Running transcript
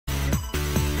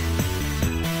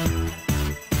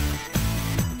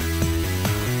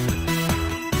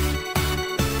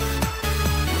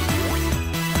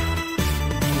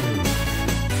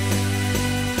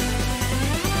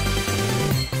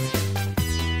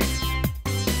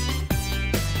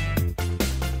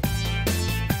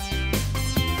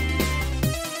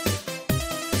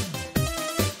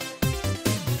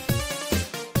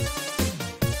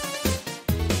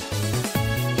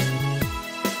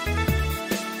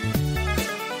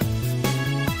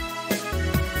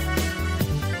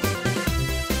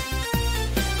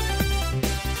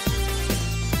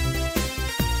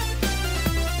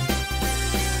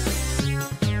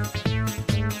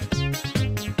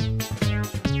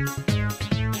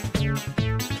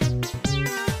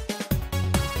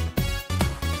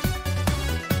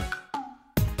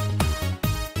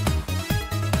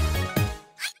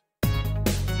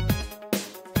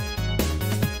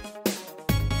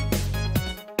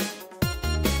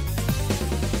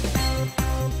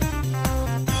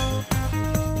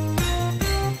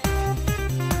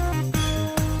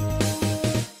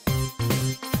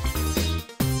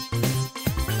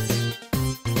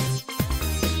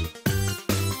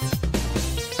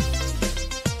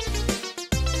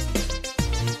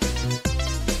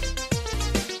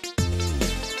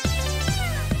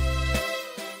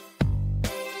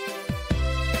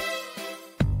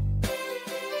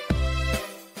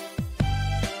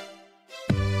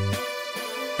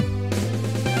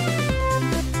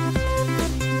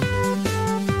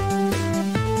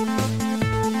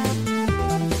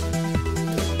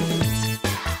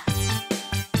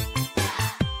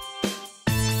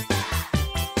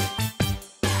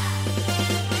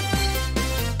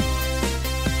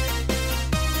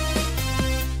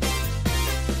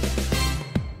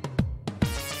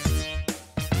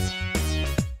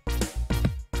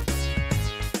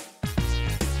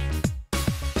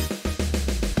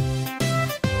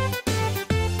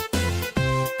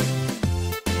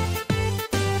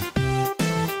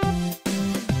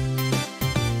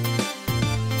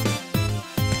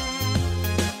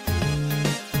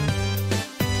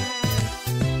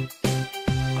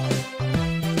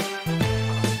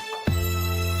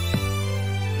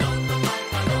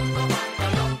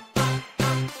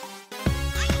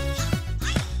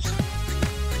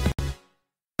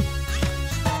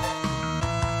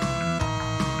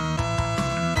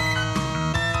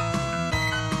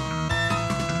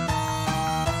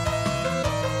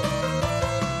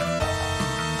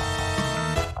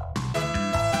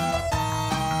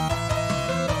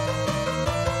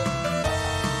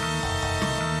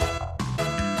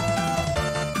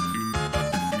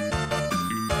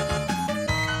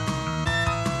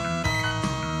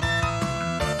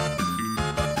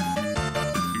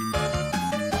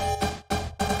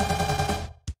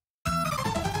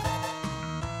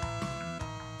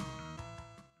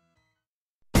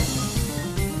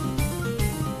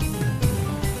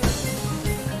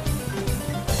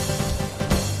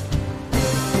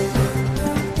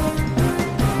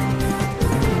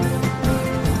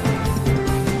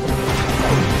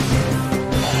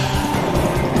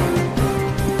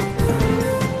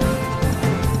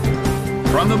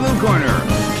From the blue corner,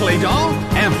 Claydol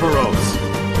and Feroz.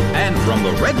 And from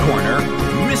the red corner,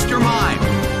 Mr. Mime,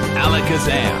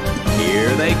 Alakazam.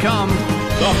 Here they come.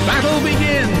 The battle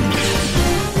begins.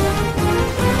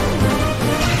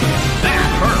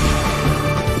 That hurt.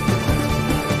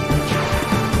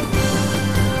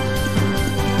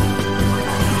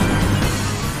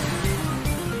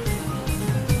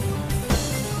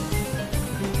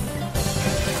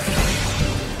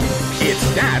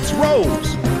 That's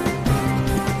Rose.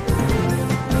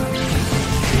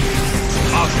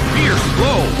 A fierce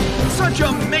blow. Such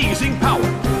amazing power.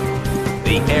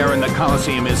 The air in the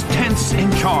Colosseum is tense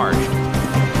and charged.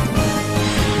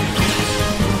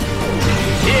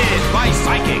 Hit by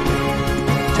Psychic.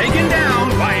 Taken down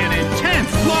by an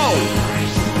intense blow.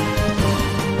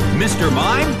 Mr.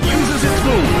 Mime uses its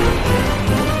move.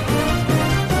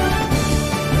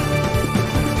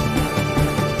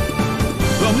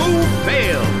 The move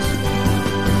fails.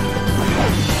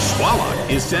 Swalot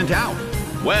is sent out.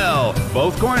 Well,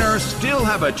 both corners still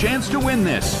have a chance to win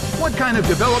this. What kind of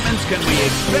developments can we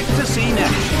expect to see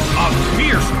next? A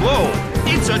fierce blow.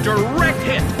 It's a direct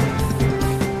hit.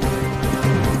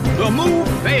 The move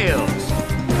fails.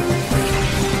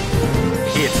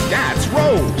 Its stats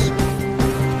rose.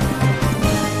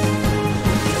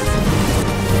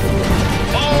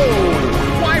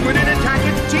 Oh! Why would it attack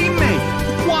its teammate?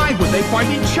 Why would they fight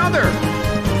each other?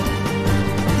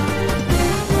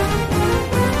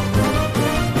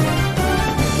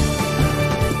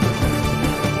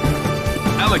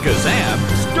 Alakazam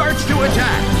starts to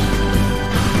attack.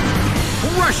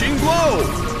 Rushing blow.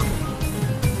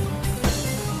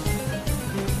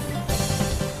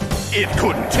 It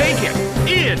couldn't take it.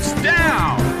 It's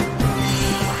down.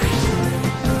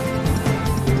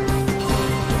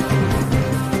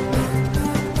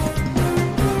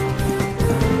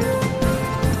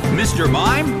 Mr.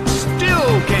 Mime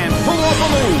still can't pull off a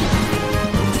move.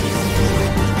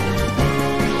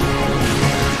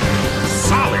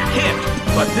 Solid hit,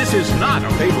 but this is not a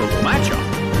favorable matchup.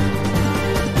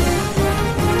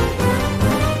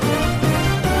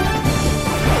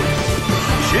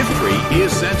 Shiftry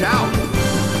is sent out.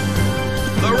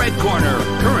 The red corner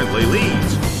currently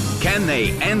leads. Can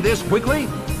they end this quickly?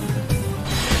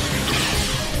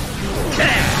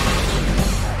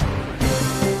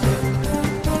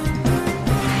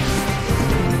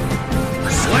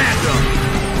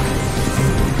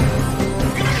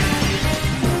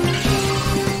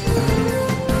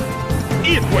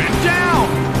 It went down!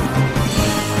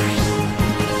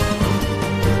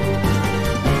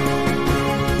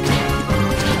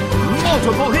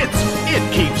 Multiple hits! It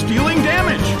keeps dealing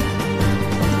damage!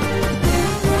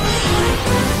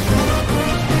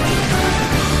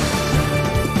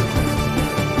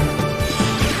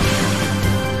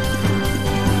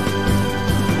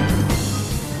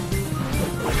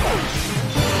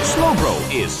 Slowbro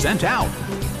is sent out.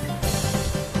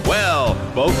 Well,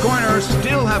 both corners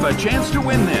still have a chance to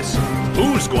win this.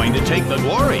 Who's going to take the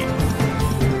glory?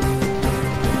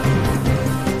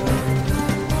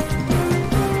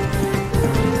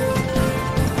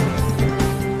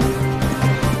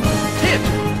 Hit!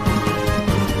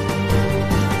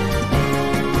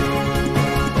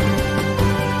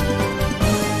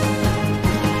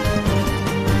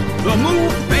 The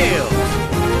move fails.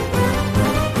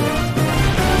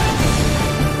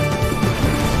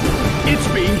 It's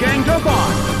being ganged up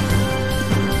on.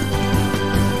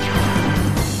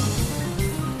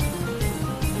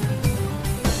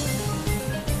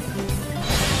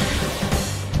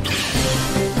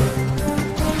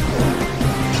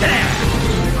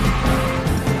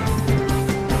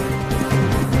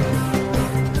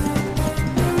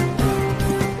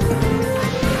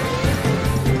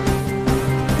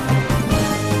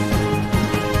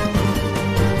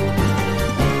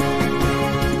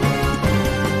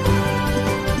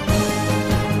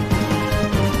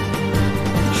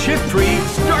 Shiftry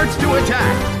starts to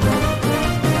attack.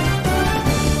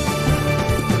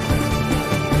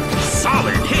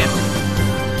 Solid hit.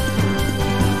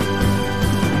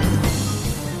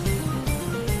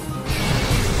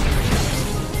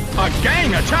 A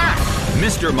gang attack.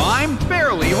 Mr. Mime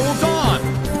barely holds on.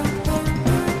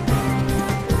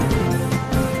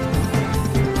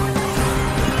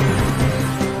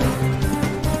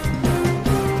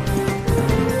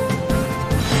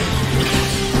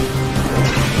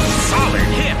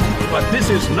 But this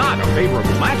is not a favorable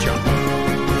matchup.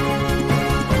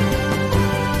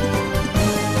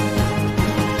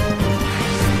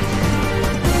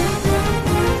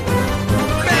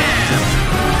 Bam!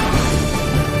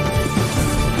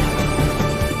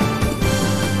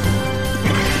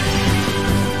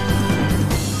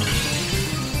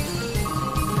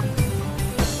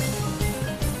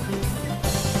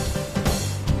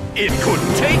 It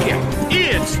couldn't take it.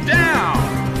 It's down.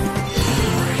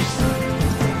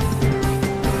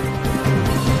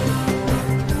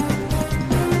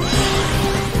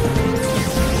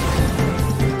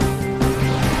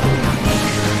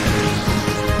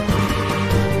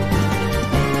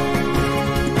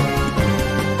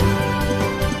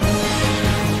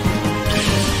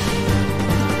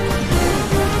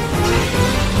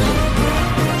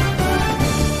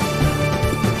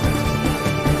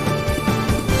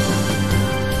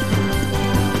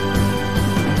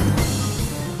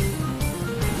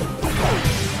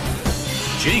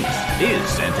 Jynx is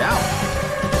sent out.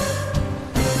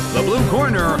 The blue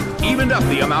corner evened up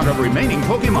the amount of remaining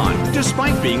Pokémon,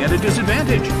 despite being at a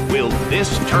disadvantage. Will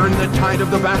this turn the tide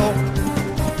of the battle?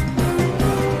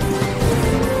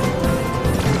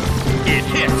 It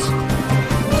hits.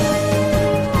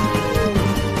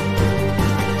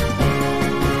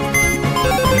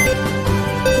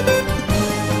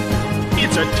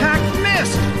 Its attack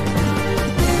missed.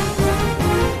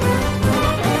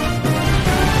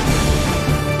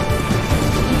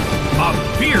 A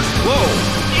fierce blow.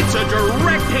 It's a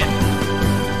direct hit.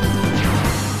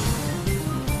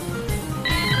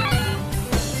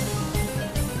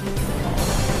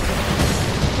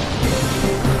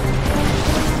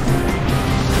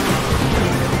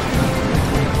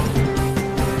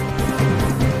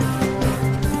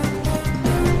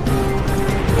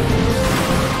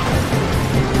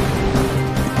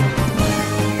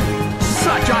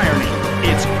 Such irony.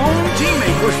 Its own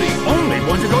teammate was the only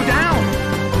one to go down.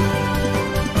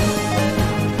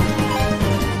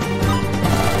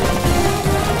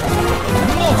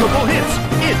 Multiple hits.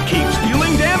 It keeps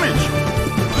dealing damage.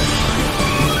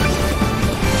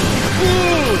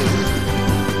 Ooh.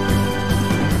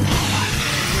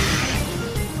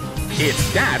 Its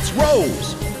stats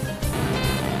rose.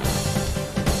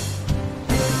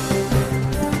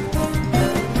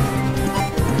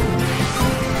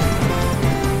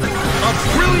 A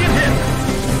brilliant hit.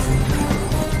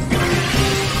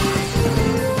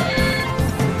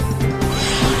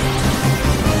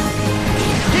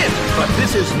 But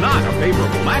this is not a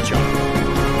favorable matchup.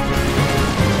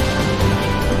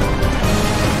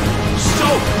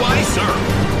 Slicer!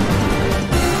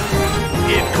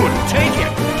 It couldn't take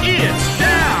it. It's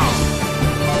down!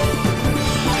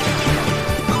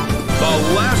 The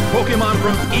last Pokemon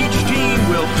from each team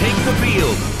will take the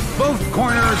field. Both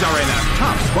corners are in a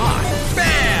tough spot.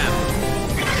 Bam!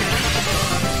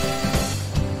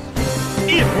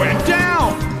 It went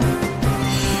down!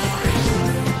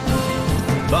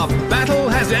 The battle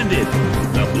has ended.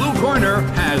 The blue corner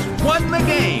has won the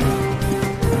game.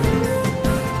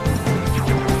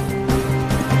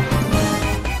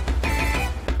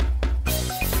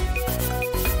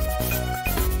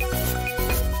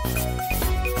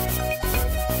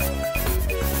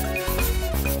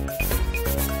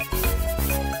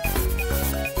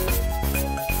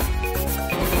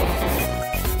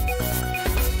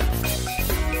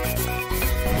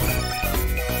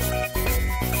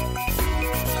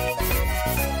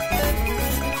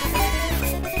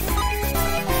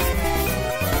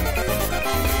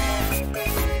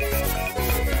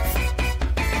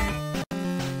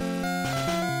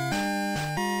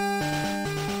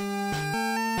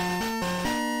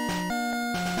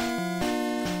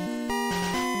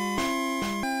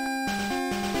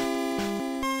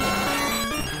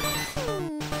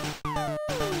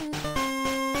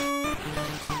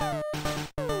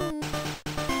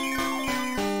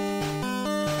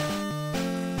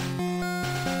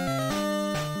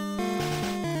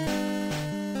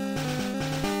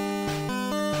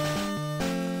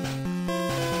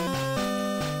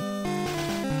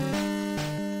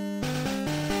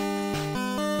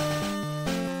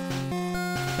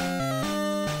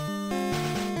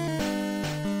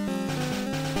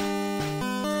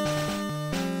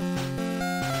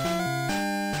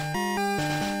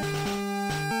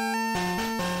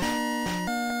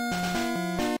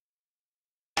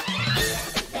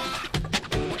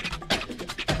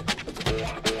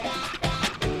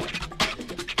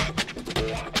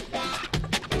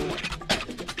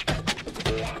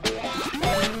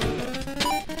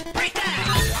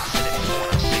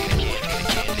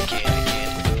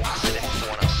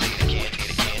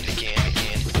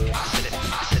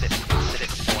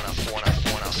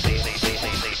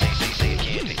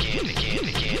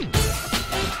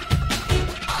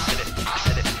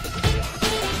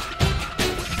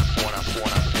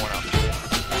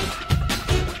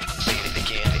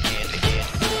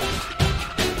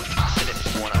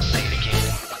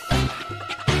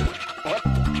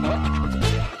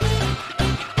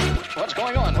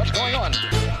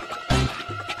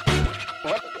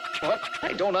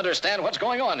 don't understand what's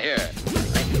going on here.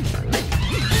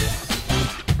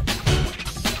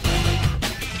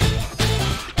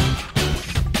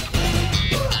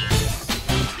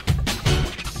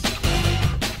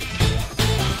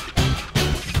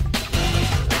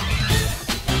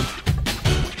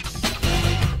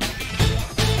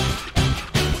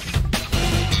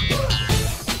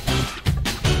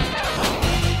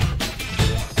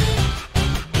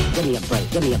 Give me a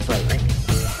break, give me a break.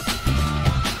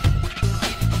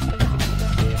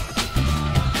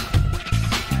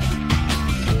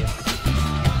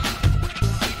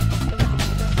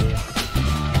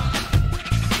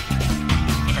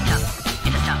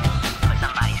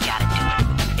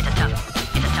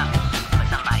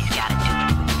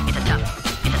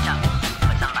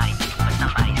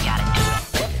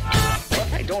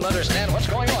 I don't understand what's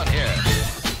going on here.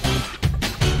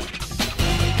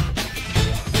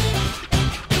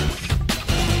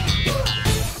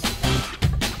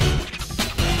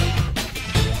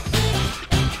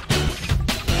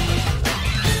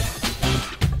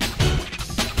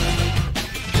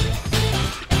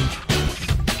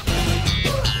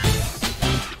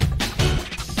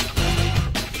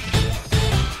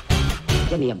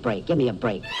 Give me a break, give me a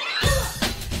break.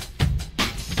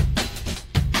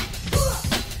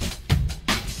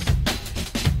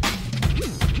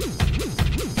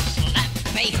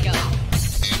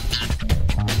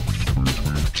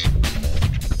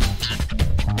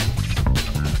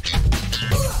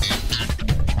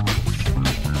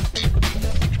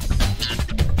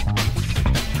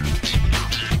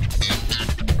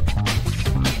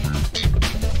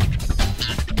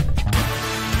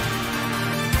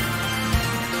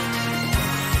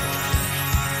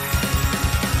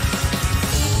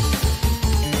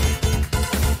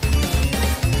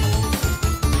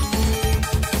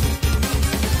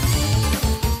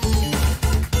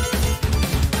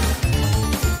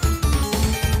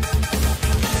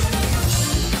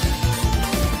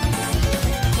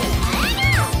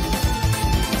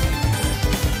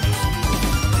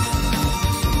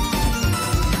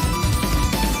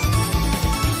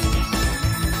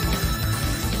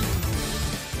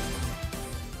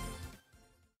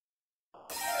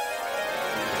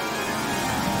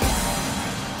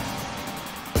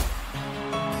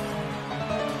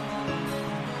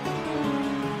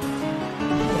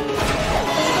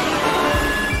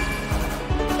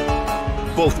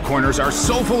 Both corners are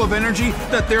so full of energy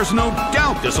that there's no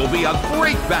doubt this will be a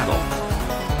great battle.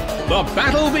 The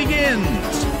battle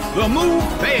begins! The move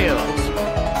fails!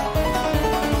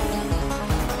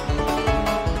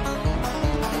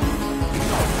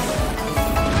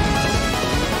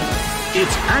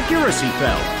 Its accuracy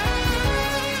fell.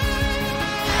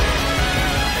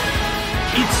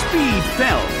 Its speed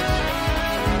fell.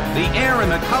 The air in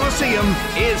the Colosseum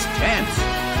is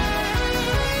tense.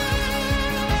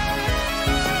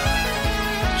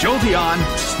 Jolteon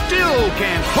still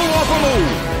can't pull off a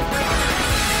move.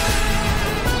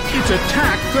 Its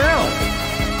attack fell.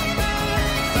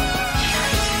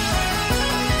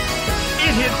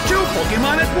 It hit two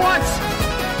Pokémon at once.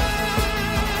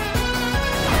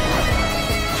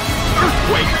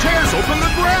 Earthquake tears open the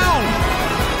ground.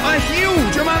 A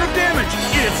huge amount of damage.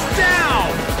 It's down.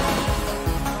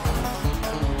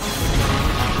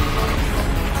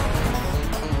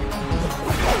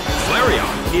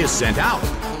 Flareon is sent out.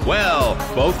 Well,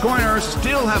 both corners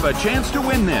still have a chance to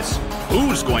win this.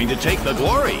 Who's going to take the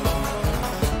glory?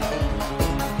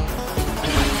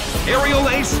 Aerial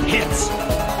Ace hits.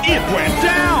 It went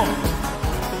down!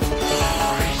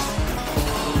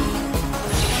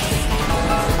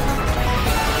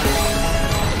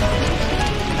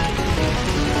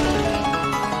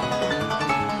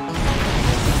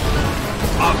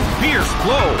 A fierce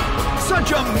blow!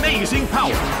 Such amazing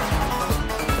power!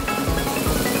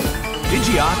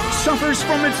 Pidgeot suffers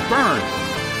from its burn.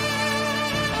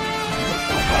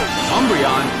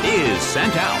 Umbreon is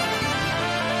sent out.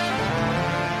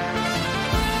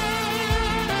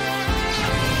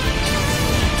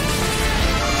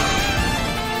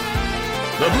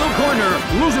 The blue corner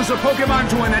loses a Pokémon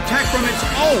to an attack from its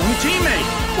own teammate.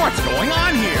 What's going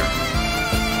on here?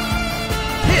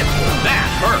 Hit! That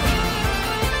hurt!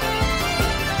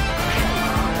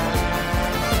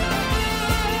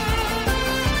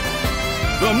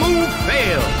 The move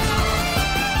fails.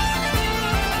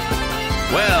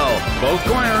 Well, both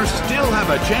corners still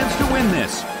have a chance to win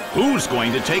this. Who's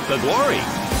going to take the glory?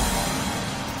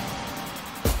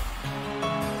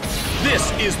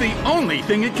 This is the only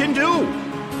thing it can do.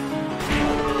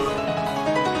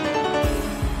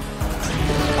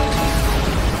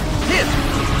 Hit!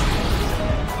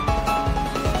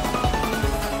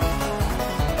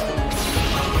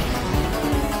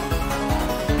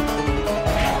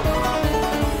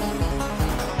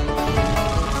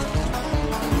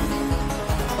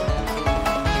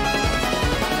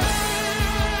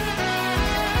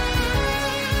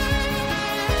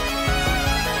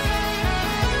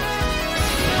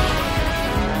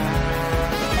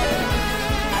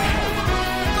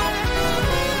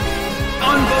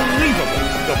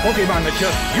 Pokemon that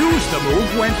just used the move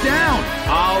went down.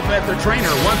 I'll bet the trainer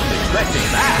wasn't expecting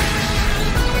that.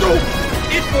 No,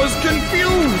 it was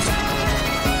confused.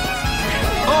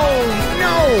 Oh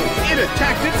no, it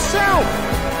attacked itself.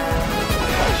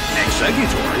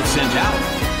 Exeggutor is sent out.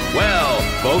 Well,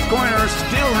 both corners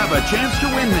still have a chance to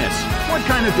win this. What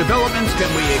kind of developments can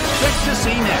we expect to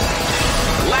see next?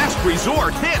 Last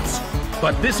resort hits,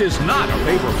 but this is not a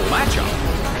favorable matchup.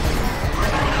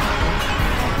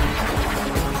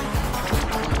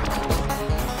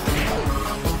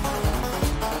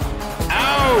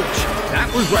 Ouch!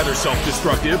 That was rather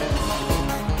self-destructive.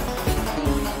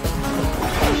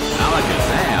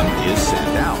 Alakazam is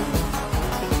sent out.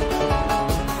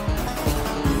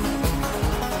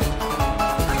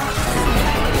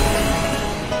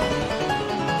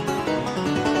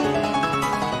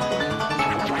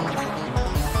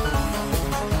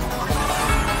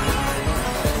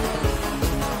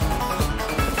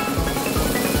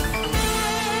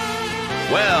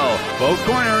 Well, both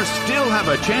corners still have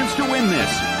a chance to win this.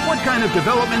 What kind of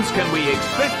developments can we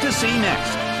expect to see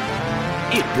next?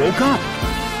 It woke up.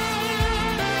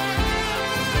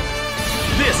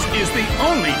 This is the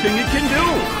only thing it can do.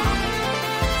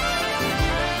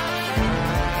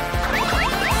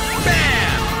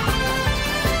 Bam!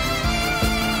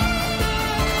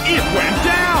 It went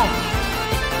down.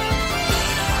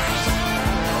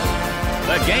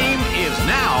 The game is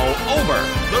now over.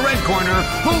 The red corner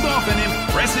pulled off an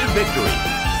impressive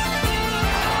victory.